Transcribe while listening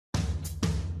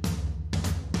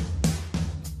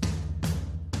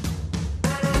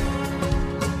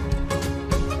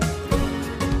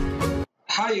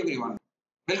Hi everyone,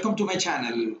 welcome to my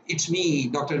channel. It's me,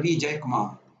 Dr. V.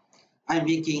 Jayakumar. I'm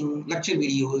making lecture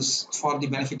videos for the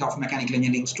benefit of mechanical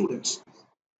engineering students.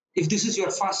 If this is your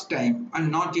first time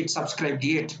and not yet subscribed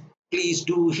yet, please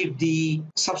do hit the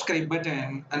subscribe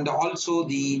button and also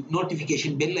the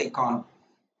notification bell icon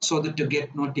so that you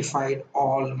get notified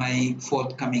all my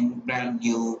forthcoming brand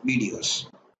new videos.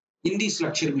 In this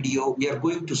lecture video, we are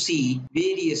going to see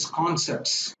various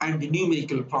concepts and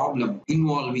numerical problem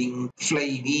involving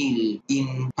flywheel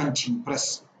in punching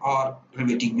press or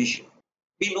riveting machine.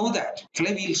 We know that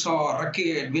flywheels are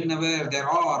required whenever there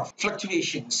are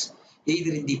fluctuations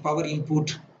either in the power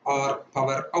input or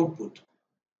power output.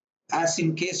 As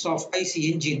in case of IC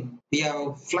engine, we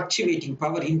have fluctuating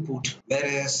power input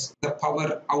whereas the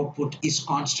power output is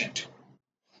constant.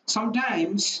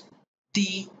 Sometimes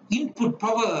the input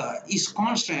power is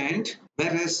constant,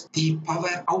 whereas the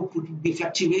power output will be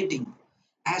fluctuating,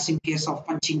 as in case of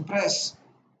punching press,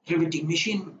 riveting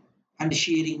machine, and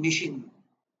shearing machine.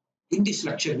 In this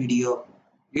lecture video,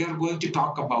 we are going to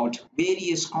talk about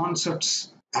various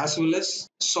concepts as well as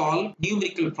solve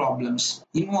numerical problems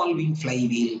involving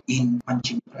flywheel in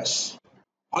punching press.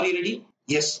 Are you ready?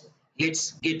 Yes,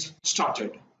 let's get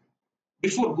started.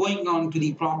 Before going on to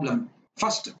the problem,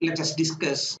 first let us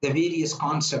discuss the various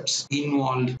concepts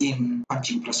involved in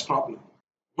punching press problem.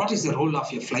 What is the role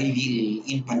of a flywheel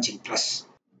in punching press?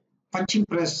 Punching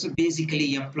press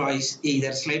basically employs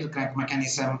either slider crank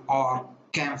mechanism or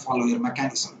cam follower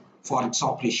mechanism for its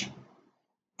operation.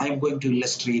 I am going to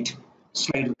illustrate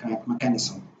slider crank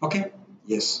mechanism. Okay?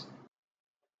 Yes.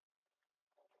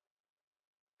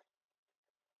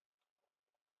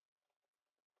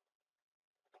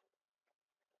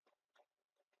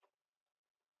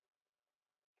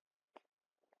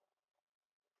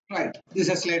 Right. This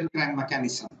is a slider crank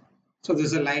mechanism. So this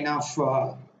is a line of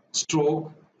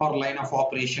stroke or line of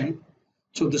operation.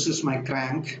 So this is my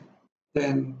crank,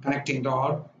 then connecting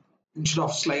rod. Instead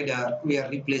of slider, we are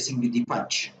replacing with the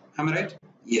punch. Am I right?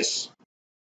 Yes.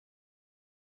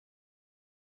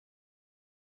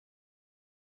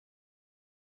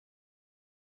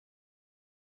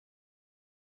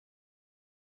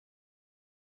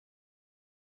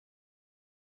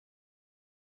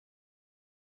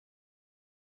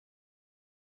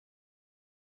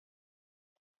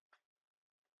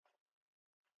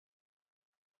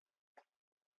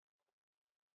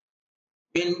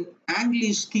 When angle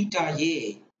is theta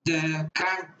A, the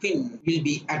crank pin will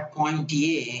be at point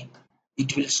A.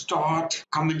 It will start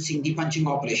commencing the punching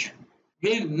operation.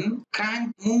 When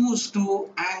crank moves to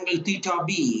angle theta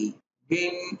B,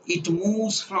 when it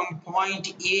moves from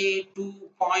point A to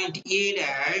point A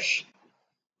dash,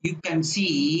 you can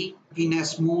see pin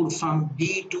has moved from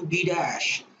B to B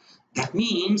dash. That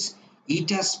means it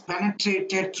has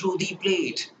penetrated through the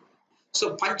plate.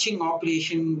 So punching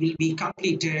operation will be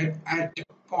completed at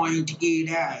point A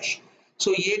dash.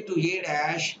 So A to A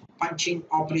dash punching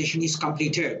operation is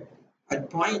completed. At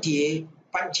point A,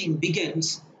 punching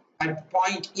begins. At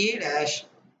point A dash,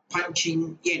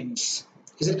 punching ends.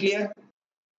 Is it clear?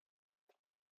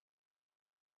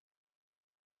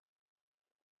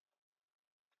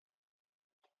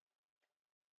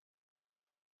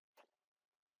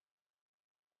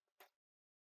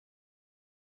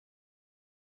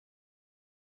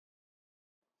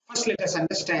 First, let us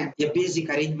understand a basic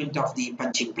arrangement of the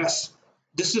punching press.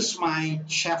 This is my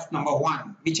shaft number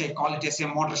 1, which I call it as a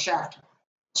motor shaft.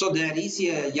 So there is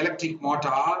a electric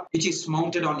motor which is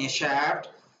mounted on a shaft.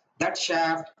 That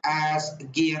shaft has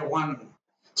gear 1.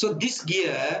 So this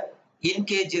gear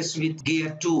engages with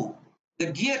gear 2. The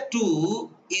gear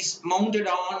 2 is mounted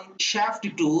on shaft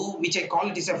 2, which I call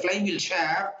it as a flywheel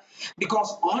shaft,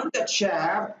 because on that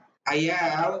shaft I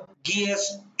have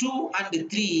gears 2 and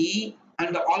 3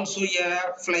 and also a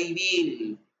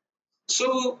flywheel.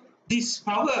 So this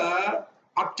power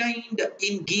obtained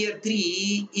in gear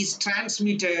 3 is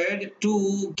transmitted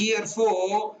to gear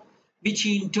 4, which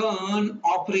in turn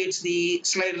operates the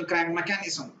slider crank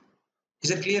mechanism.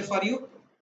 Is it clear for you?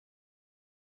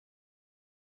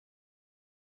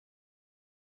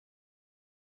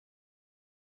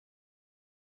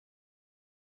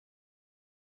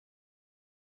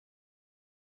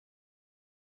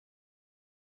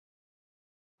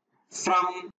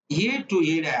 From A to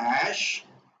A dash,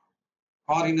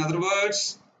 or in other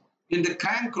words, when the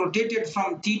crank rotated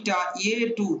from theta A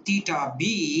to theta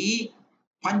B,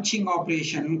 punching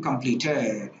operation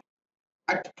completed.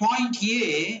 At point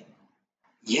A,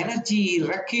 energy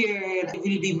required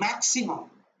will be maximum.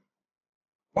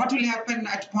 What will happen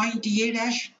at point A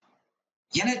dash?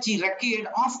 Energy required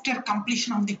after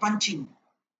completion of the punching.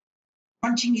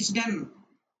 Punching is done.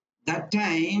 That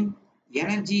time,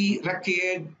 energy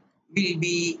required will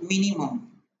be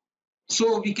minimum.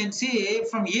 So we can say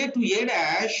from A to A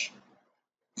dash,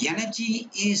 energy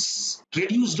is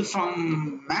reduced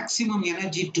from maximum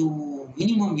energy to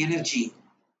minimum energy.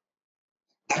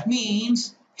 That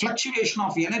means fluctuation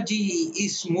of energy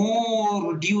is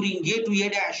more during A to A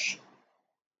dash,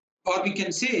 or we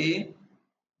can say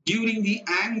during the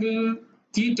angle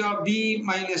theta B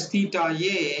minus theta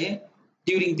A,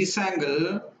 during this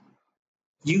angle,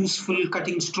 useful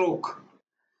cutting stroke.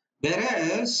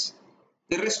 Whereas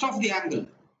the rest of the angle,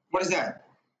 what is that?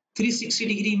 360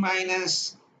 degree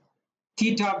minus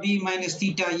theta B minus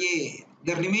theta A,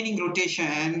 the remaining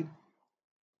rotation,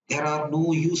 there are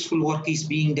no useful work is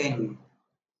being done.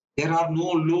 There are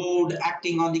no load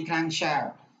acting on the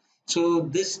crankshaft. So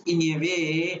this in a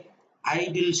way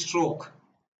idle stroke,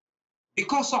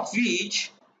 because of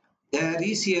which there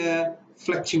is a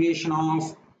fluctuation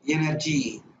of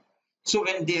energy. So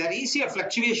when there is a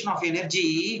fluctuation of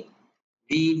energy,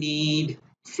 we need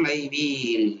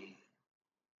flywheel.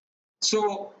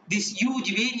 So this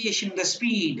huge variation in the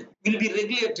speed will be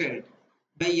regulated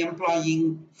by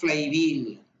employing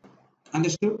flywheel.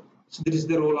 Understood? So this is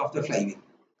the role of the flywheel.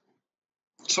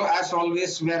 So as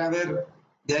always, wherever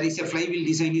there is a flywheel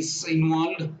design is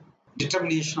involved,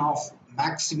 determination of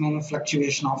maximum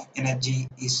fluctuation of energy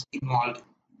is involved.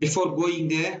 Before going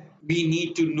there, we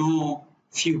need to know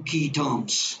few key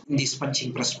terms in these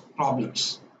punching press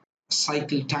problems.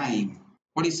 Cycle time.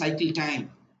 What is cycle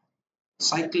time?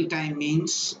 Cycle time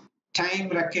means time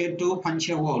required to punch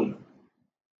a hole.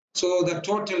 So the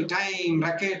total time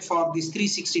required for this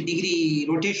 360-degree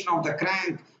rotation of the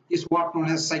crank is what known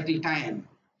as cycle time.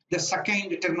 The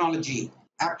second terminology,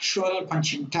 actual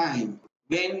punching time.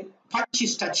 When punch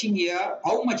is touching here,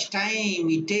 how much time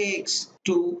it takes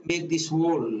to make this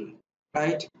hole,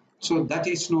 right? So that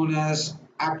is known as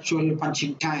actual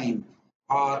punching time,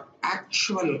 or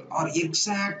actual or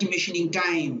exact machining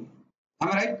time. Am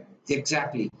I right?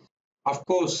 Exactly. Of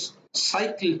course,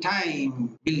 cycle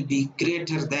time will be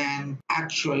greater than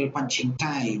actual punching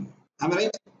time. Am I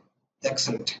right?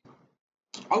 Excellent.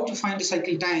 How to find the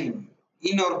cycle time?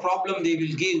 In our problem, they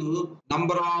will give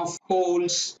number of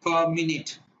holes per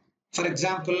minute. For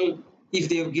example, if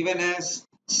they have given us,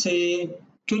 say,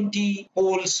 20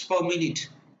 holes per minute,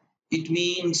 it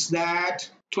means that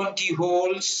 20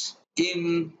 holes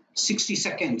in 60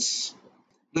 seconds.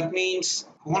 That means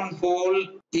one hole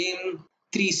in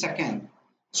 3 seconds.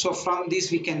 So from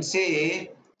this we can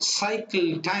say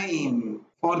cycle time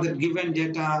for the given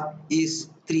data is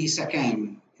 3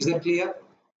 seconds. Is that clear?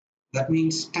 That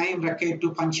means time required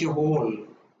to punch a hole.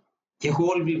 A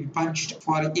hole will be punched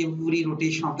for every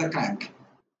rotation of the crank.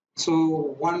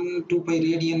 So 1 2 pi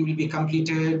radian will be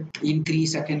completed in 3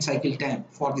 second cycle time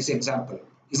for this example.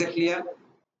 Is that clear?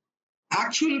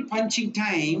 Actual punching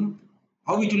time,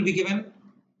 how it will be given?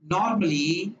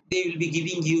 Normally, they will be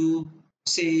giving you,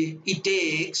 say, it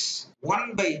takes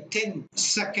 1 by 10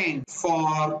 second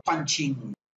for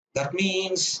punching. That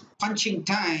means punching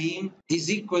time is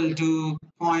equal to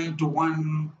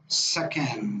 0.1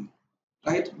 second,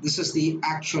 right? This is the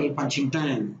actual punching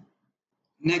time.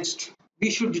 Next, we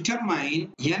should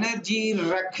determine energy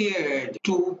required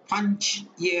to punch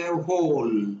a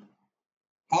hole.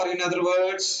 Or in other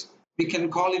words, we can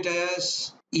call it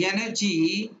as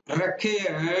energy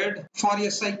required for a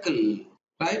cycle,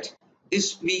 right?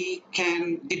 This we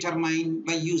can determine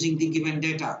by using the given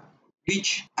data,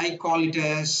 which I call it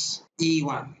as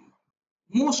E1.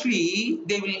 Mostly,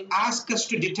 they will ask us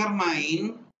to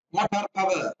determine motor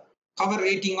power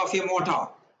rating of a motor.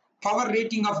 Power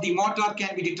rating of the motor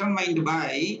can be determined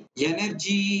by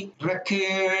energy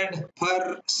required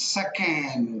per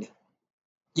second.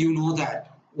 You know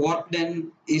that work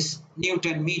done is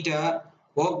Newton meter,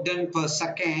 work done per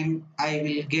second, I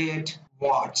will get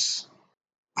watts.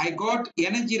 I got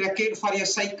energy required for a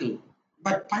cycle,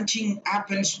 but punching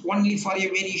happens only for a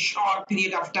very short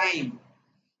period of time.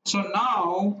 So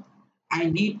now I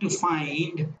need to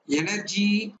find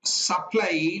energy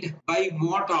supplied by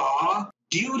motor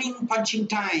during punching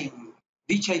time,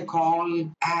 which I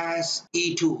call as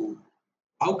E2.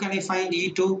 How can I find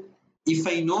E2? If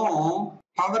I know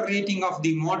power rating of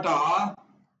the motor,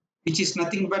 which is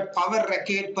nothing but power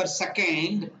required per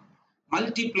second,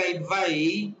 multiplied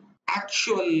by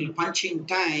actual punching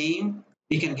time,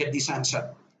 we can get this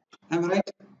answer. Am I right?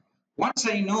 Once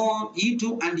I know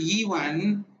E2 and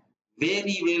E1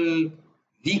 very well,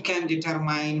 we can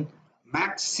determine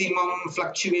maximum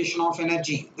fluctuation of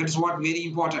energy. That is what very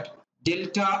important.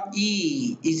 Delta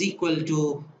E is equal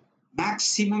to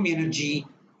maximum energy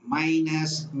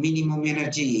minus minimum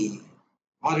energy.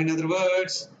 Or in other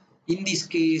words, in this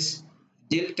case,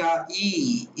 delta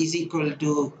E is equal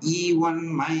to E1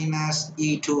 minus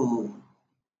E2.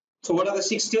 So what are the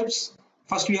 6 steps?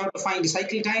 First we have to find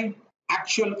cycle time,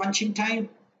 actual punching time,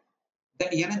 then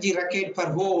energy required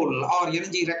per hole or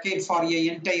energy required for a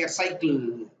entire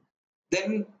cycle.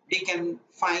 Then we can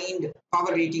find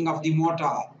power rating of the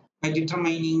motor by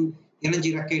determining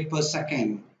energy required per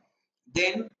second.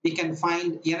 Then we can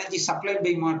find energy supplied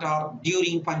by motor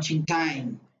during punching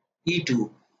time, E2.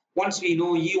 Once we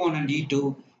know E1 and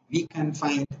E2, we can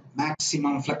find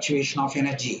maximum fluctuation of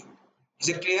energy. Is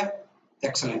it clear?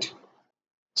 Excellent.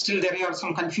 Still there are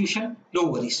some confusion? No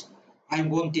worries. I'm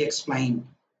going to explain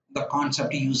the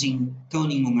concept using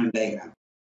turning moment diagram.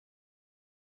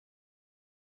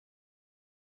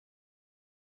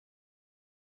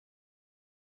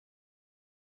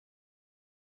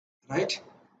 Right?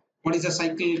 What is the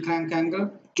cycle crank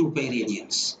angle? 2 pi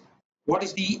radians. What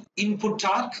is the input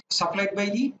torque supplied by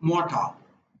the motor?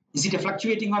 Is it a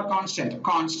fluctuating or constant?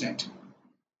 Constant.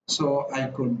 So I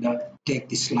could take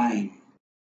this line.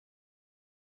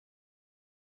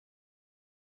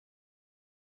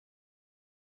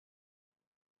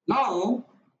 Now,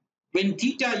 when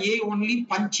theta A only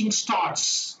punching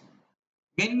starts,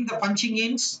 when the punching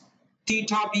ends,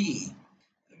 theta B.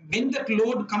 When that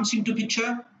load comes into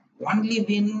picture, only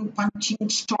when punching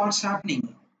starts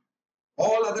happening.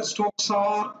 All other strokes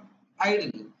are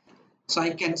idle. So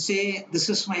I can say this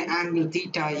is my angle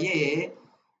theta A,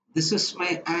 this is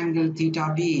my angle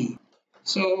theta B.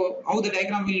 So how the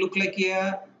diagram will look like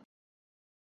here?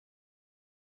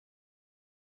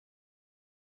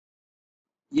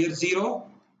 Here 0,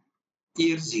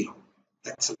 here 0.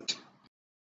 Excellent.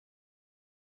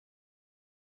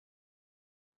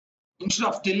 Instead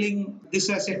of telling this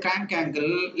as a crank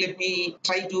angle, let me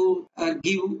try to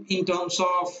give in terms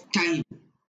of time.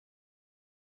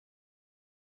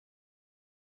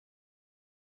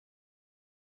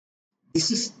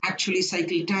 This is actually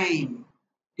cycle time.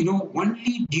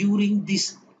 Only during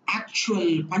this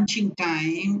actual punching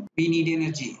time, we need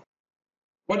energy.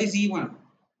 What is E1?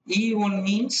 E1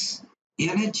 means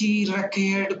energy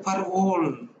required per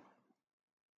hole.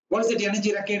 What is that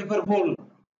energy required per hole?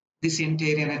 This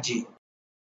entire energy.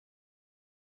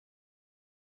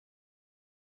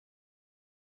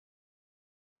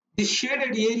 The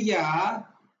shaded area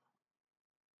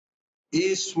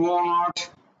is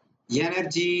what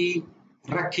energy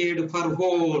required per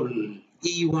hole,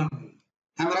 E1.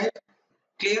 Am I right?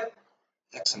 Clear?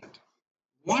 Excellent.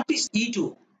 What is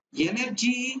E2?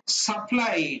 Energy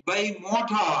supplied by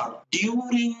motor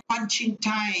during punching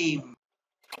time.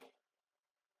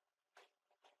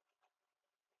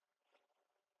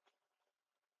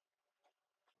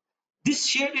 This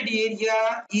shaded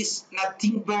area is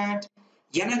nothing but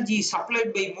energy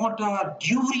supplied by motor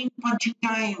during punching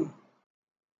time.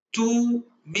 To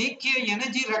make a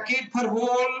energy required per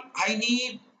hole, I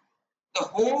need the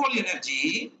whole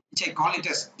energy, which I call it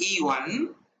as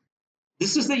E1.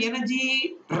 This is the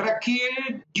energy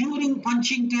required during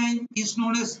punching time is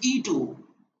known as E2.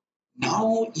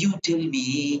 Now you tell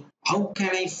me, how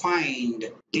can I find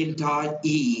delta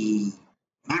E?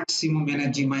 Maximum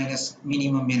energy minus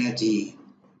minimum energy.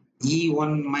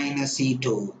 E1 minus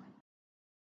E2.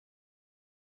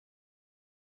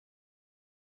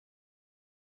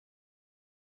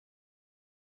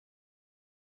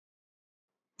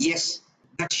 Yes,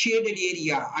 that shaded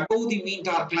area above the mean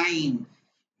torque line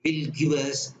will give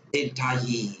us delta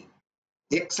E.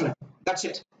 Excellent. That's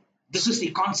it. This is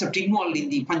the concept involved in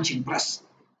the punching press.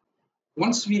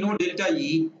 Once we know delta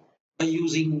E, by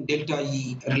using delta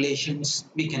E relations,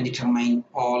 we can determine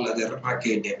all other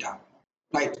required data.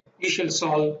 Right. We shall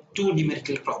solve 2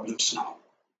 numerical problems now.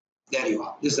 There you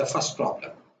are. This is the first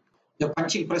problem. The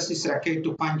punching press is required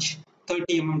to punch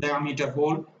 30 mm diameter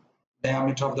hole.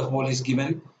 Diameter of the hole is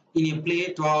given in a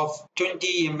plate of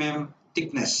 20 mm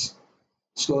thickness.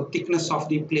 So thickness of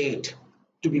the plate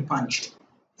to be punched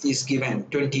is given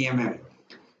 20 mm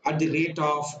at the rate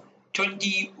of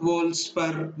 20 volts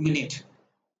per minute.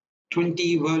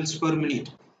 20 volts per minute.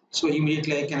 So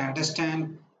immediately I can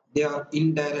understand they are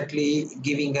indirectly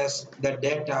giving us the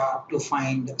data to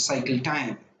find cycle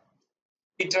time.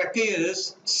 It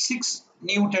requires 6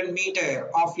 Newton meter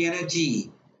of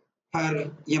energy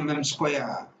per mm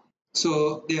square.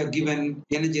 So they are given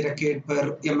energy required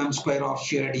per mm square of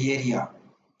shared area.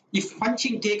 If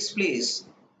punching takes place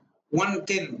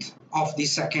 1/10 of the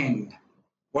second,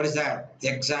 what is that?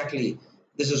 Exactly.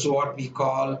 This is what we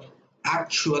call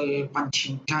actual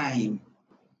punching time.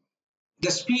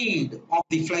 The speed of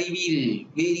the flywheel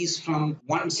varies from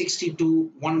 160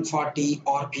 to 140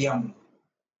 RPM.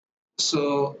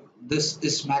 So this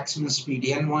is maximum speed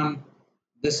N1,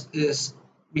 this is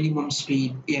minimum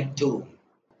speed n2.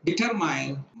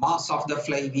 Determine mass of the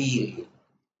flywheel.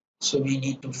 So we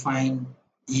need to find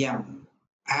m,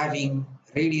 having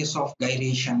radius of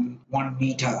gyration 1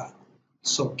 meter.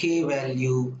 So k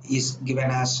value is given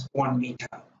as 1 meter.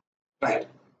 Right.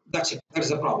 That's it. That's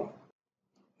the problem.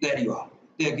 There you are.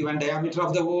 They are given diameter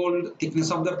of the hole,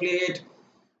 thickness of the plate,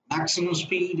 maximum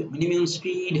speed, minimum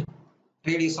speed,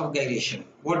 radius of gyration.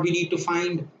 What we need to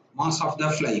find? Mass of the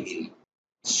flywheel.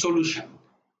 Solution.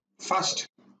 First,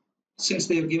 since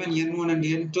they have given n1 and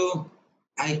n2,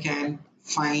 I can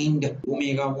find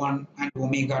omega 1 and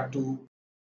omega 2.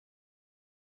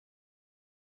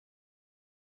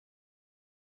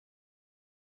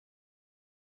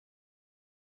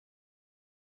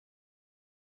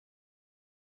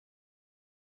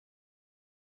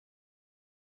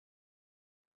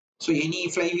 So any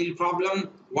flywheel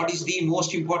problem, what is the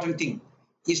most important thing?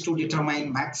 Is to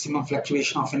determine maximum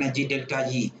fluctuation of energy delta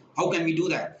E. How can we do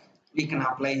that? We can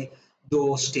apply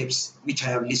those steps which I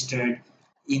have listed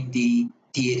in the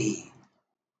theory.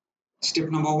 Step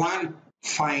number 1,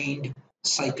 find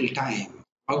cycle time.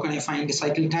 How can I find the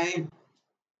cycle time?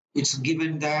 It's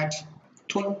given that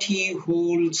 20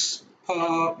 holes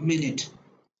per minute.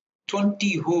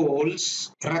 20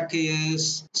 holes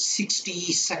requires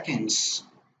 60 seconds.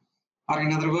 Or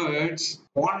in other words,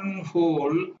 one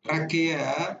hole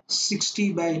requires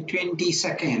 60 by 20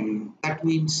 seconds. That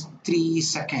means 3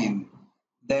 seconds.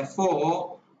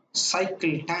 Therefore,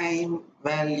 cycle time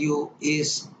value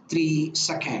is 3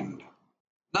 seconds.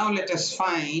 Now let us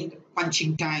find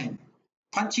punching time.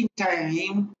 Punching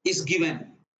time is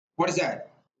given. What is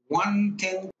that?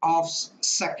 1/10 of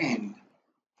second.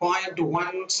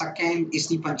 0.1 second is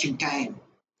the punching time.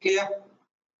 Clear?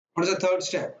 What is the third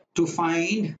step? To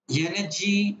find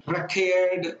energy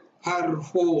required per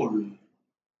hole,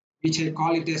 which I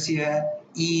call it as a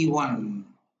E1.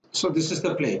 So this is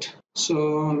the plate. So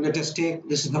let us take,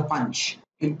 this is the punch.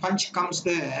 When punch comes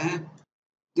there,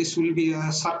 this will be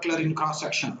a circular in cross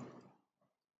section.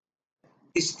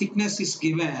 This thickness is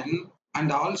given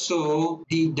and also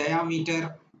the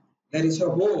diameter. There is a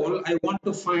hole. I want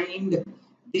to find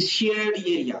the sheared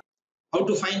area. How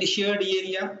to find the sheared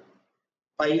area?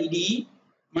 Pi d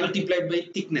multiplied by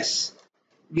thickness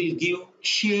will give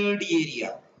sheared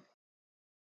area.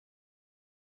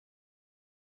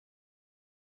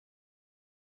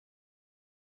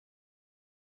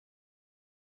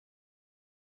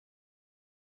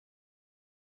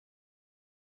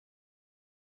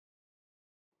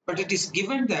 But it is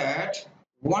given that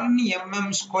 1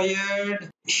 mm squared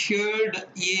sheared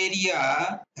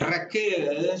area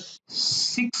requires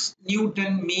 6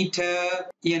 Newton meter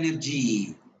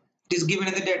energy. It is given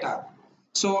in the data.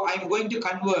 So I am going to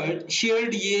convert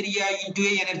sheared area into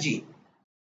a energy.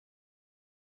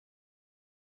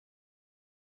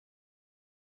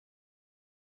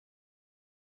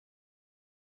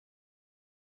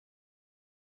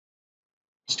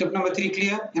 Step number 3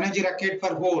 clear? Energy required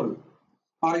per hole.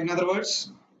 Or in other words,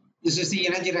 this is the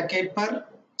energy required per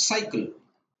cycle.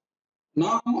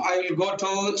 Now I will go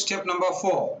to step number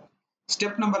 4.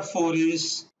 Step number 4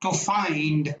 is to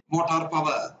find motor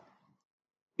power.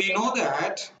 We know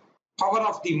that power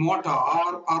of the motor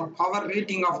or power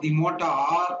rating of the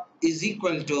motor is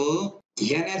equal to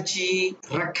energy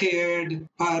required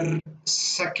per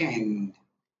second.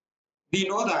 We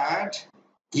know that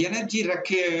energy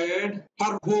required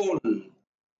per hole.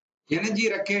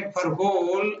 Energy required per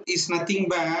hole is nothing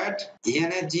but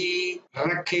energy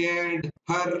required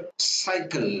per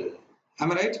cycle.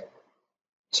 Am I right?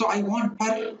 So I want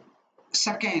per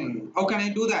second. How can I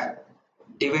do that?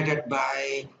 Divided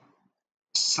by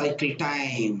cycle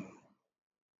time.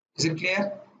 Is it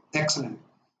clear? Excellent.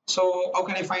 So how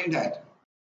can I find that?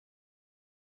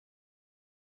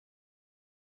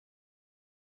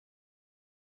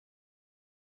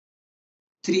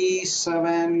 Three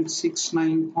seven six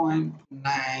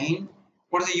 9.9.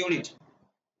 What is the unit?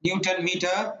 Newton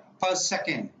meter per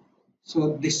second.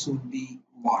 So this would be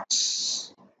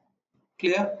watts.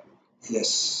 Clear?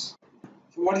 Yes.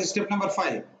 What is step number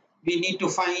 5? We need to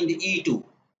find E2.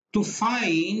 To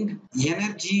find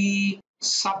energy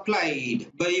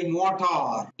supplied by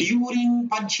motor during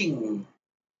punching.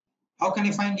 How can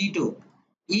I find E2?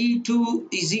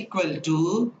 E2 is equal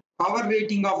to power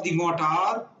rating of the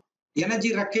motor,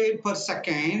 energy required per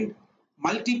second,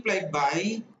 multiplied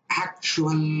by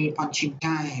actual punching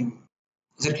time.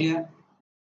 Is that clear?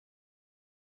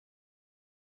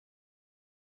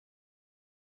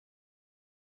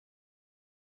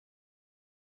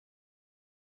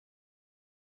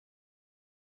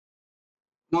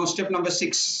 Now step number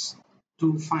 6,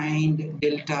 to find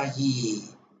delta E.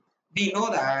 We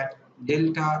know that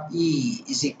delta E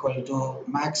is equal to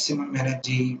maximum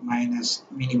energy minus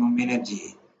minimum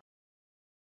energy.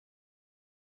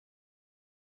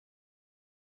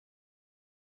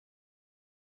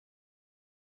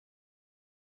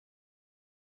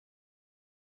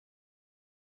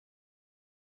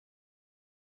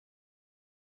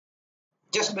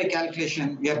 Just by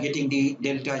calculation, we are getting the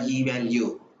delta E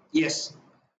value. Yes,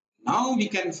 now we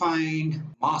can find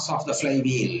mass of the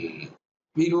flywheel.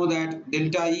 We know that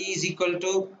delta E is equal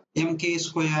to mk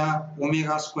square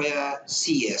omega square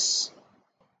Cs.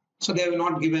 So they have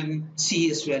not given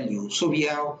Cs value. So we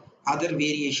have other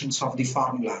variations of the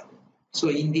formula. So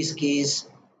in this case,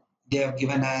 they have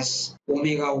given us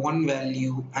omega 1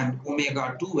 value and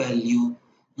omega 2 value.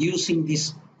 Using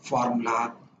this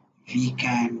formula, we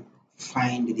can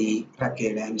find the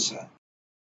required answer.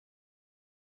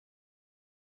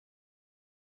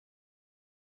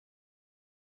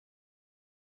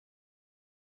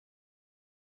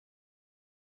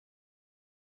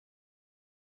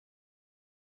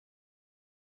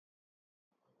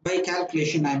 By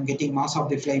calculation, I am getting mass of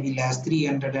the flywheel as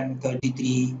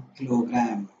 333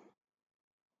 kilogram.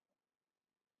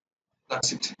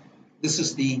 That's it. This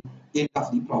is the end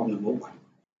of the problem over.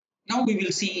 Now we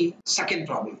will see second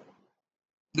problem.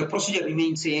 The procedure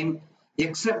remains same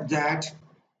except that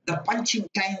the punching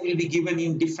time will be given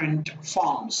in different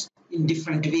forms, in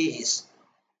different ways.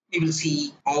 We will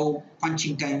see how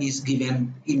punching time is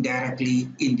given indirectly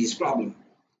in this problem.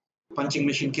 Punching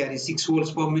machine carries 6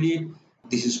 holes per minute.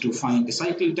 This is to find the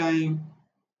cycle time.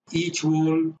 Each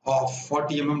hole of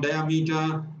 40 mm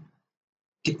diameter.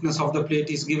 Thickness of the plate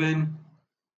is given.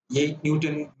 8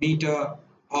 Newton meter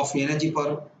of energy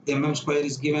per mm square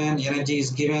is given. Energy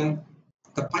is given.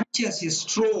 The punch has a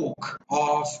stroke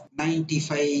of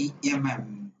 95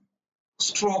 mm.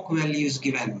 Stroke value is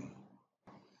given.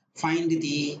 Find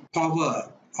the power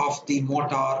of the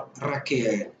motor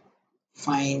required.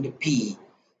 Find P.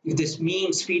 If this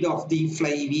mean speed of the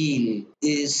flywheel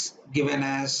is given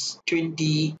as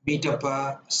 20 meter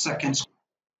per second,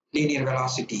 linear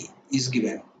velocity is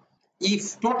given.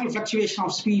 If total fluctuation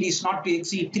of speed is not to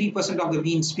exceed 3% of the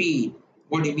mean speed,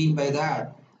 what do you mean by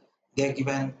that? They're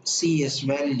given Cs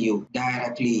value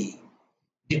directly.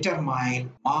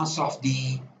 Determine mass of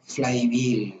the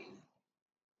flywheel.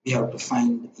 We have to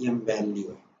find M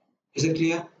value. Is it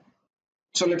clear?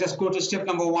 So let us go to step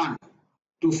number 1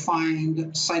 to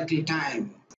find cycle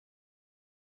time.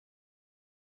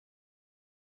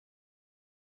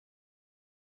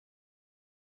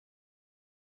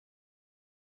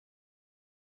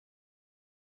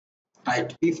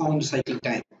 Right, we found cycle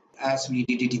time as we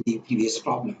did it in the previous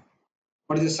problem.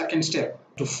 What is the second step?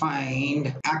 To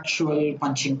find actual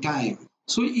punching time.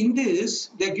 So in this,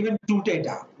 they're given two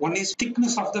data. One is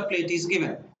thickness of the plate is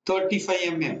given, 35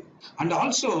 mm. And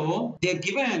also, they're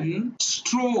given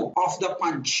stroke of the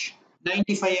punch,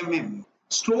 95 mm.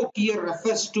 Stroke here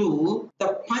refers to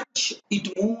the punch,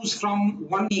 it moves from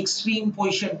one extreme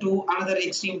position to another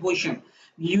extreme position.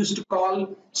 We used to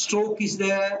call stroke is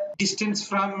the distance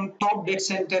from top dead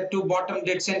center to bottom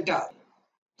dead center.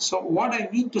 So what I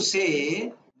mean to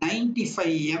say, 95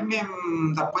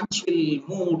 mm the punch will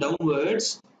move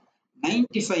downwards,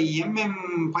 95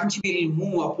 mm punch will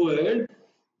move upward,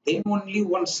 then only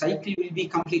one cycle will be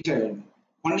completed.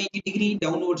 180-degree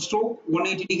downward stroke,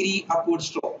 180-degree upward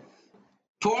stroke.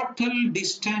 Total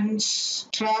distance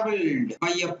traveled by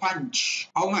a punch,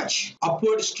 how much?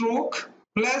 Upward stroke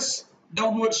plus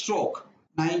downward stroke.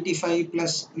 95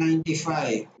 plus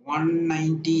 95,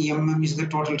 190 mm is the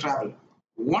total travel.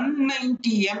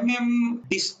 190 mm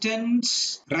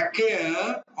distance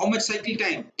require how much cycle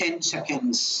time? 10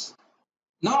 seconds.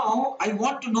 Now I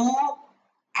want to know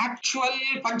actual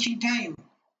punching time.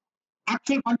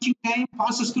 Actual punching time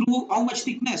passes through how much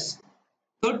thickness?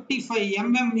 35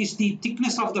 mm is the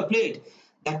thickness of the plate.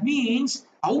 That means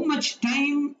how much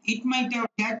time it might have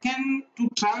taken to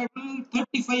travel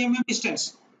 35 mm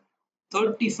distance.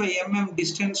 35 mm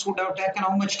distance would have taken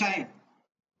how much time?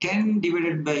 10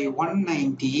 divided by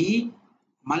 190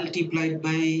 multiplied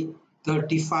by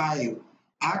 35.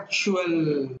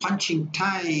 Actual punching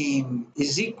time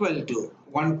is equal to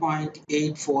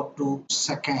 1.842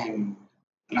 second.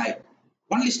 Right.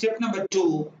 Only step number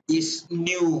 2 is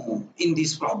new in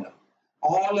this problem.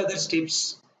 All other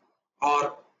steps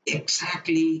are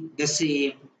exactly the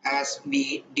same as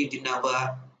we did in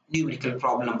our numerical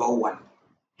problem number 1.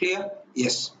 Clear?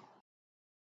 Yes.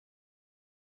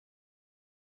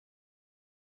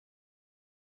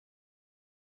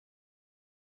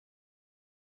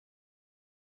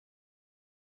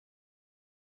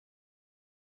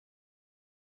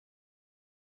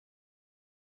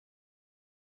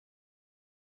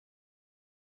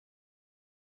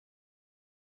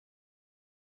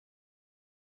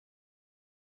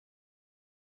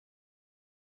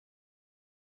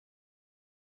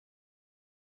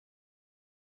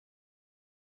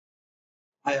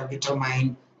 I have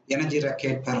determined energy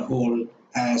required per hole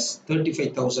as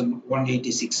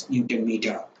 35,186 Newton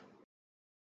meter.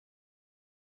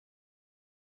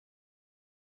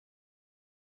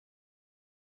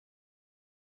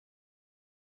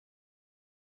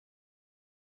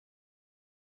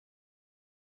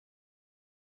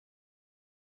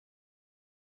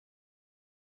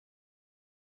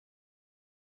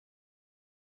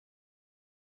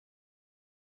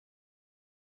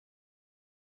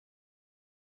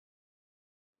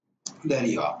 There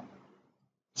you are.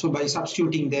 So by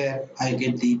substituting there, I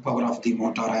get the power of the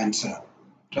motor answer,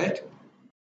 right?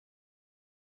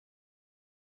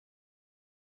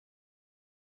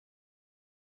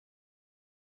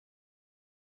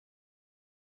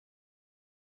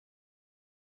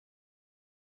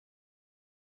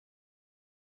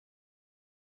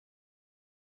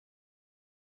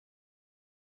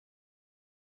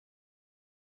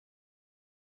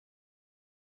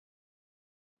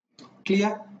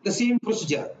 Clear? The same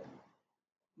procedure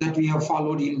that we have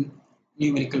followed in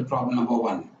numerical problem number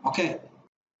 1. Okay.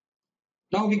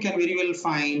 Now we can very well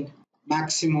find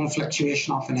maximum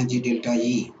fluctuation of energy delta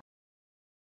E.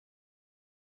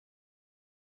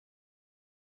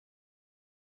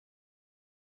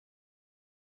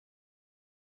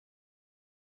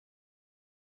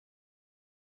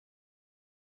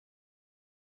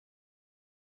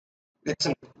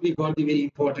 Excellent. We got the very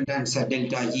important answer,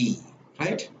 delta E,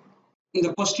 right? In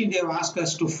the question, they have asked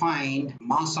us to find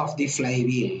mass of the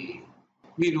flywheel.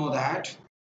 We know that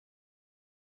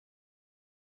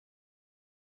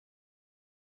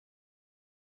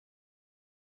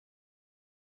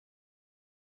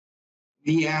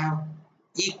we have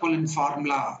equivalent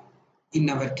formula in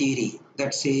our theory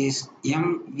that says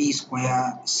mv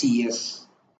square cs.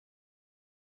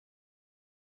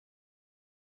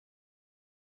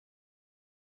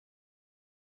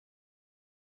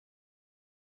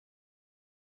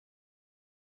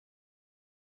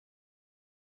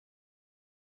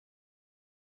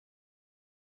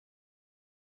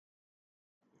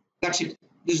 That's it.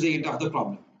 This is the end of the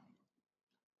problem.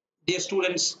 Dear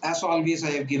students, as always,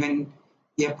 I have given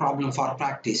a problem for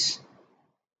practice.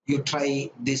 You try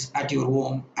this at your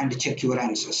home and check your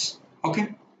answers.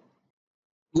 Okay?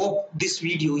 Hope this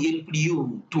video helped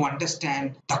you to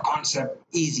understand the concept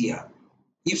easier.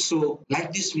 If so,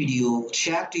 like this video,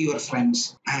 share to your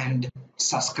friends and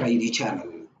subscribe the channel.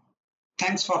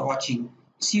 Thanks for watching.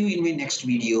 See you in my next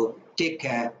video. Take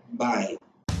care. Bye.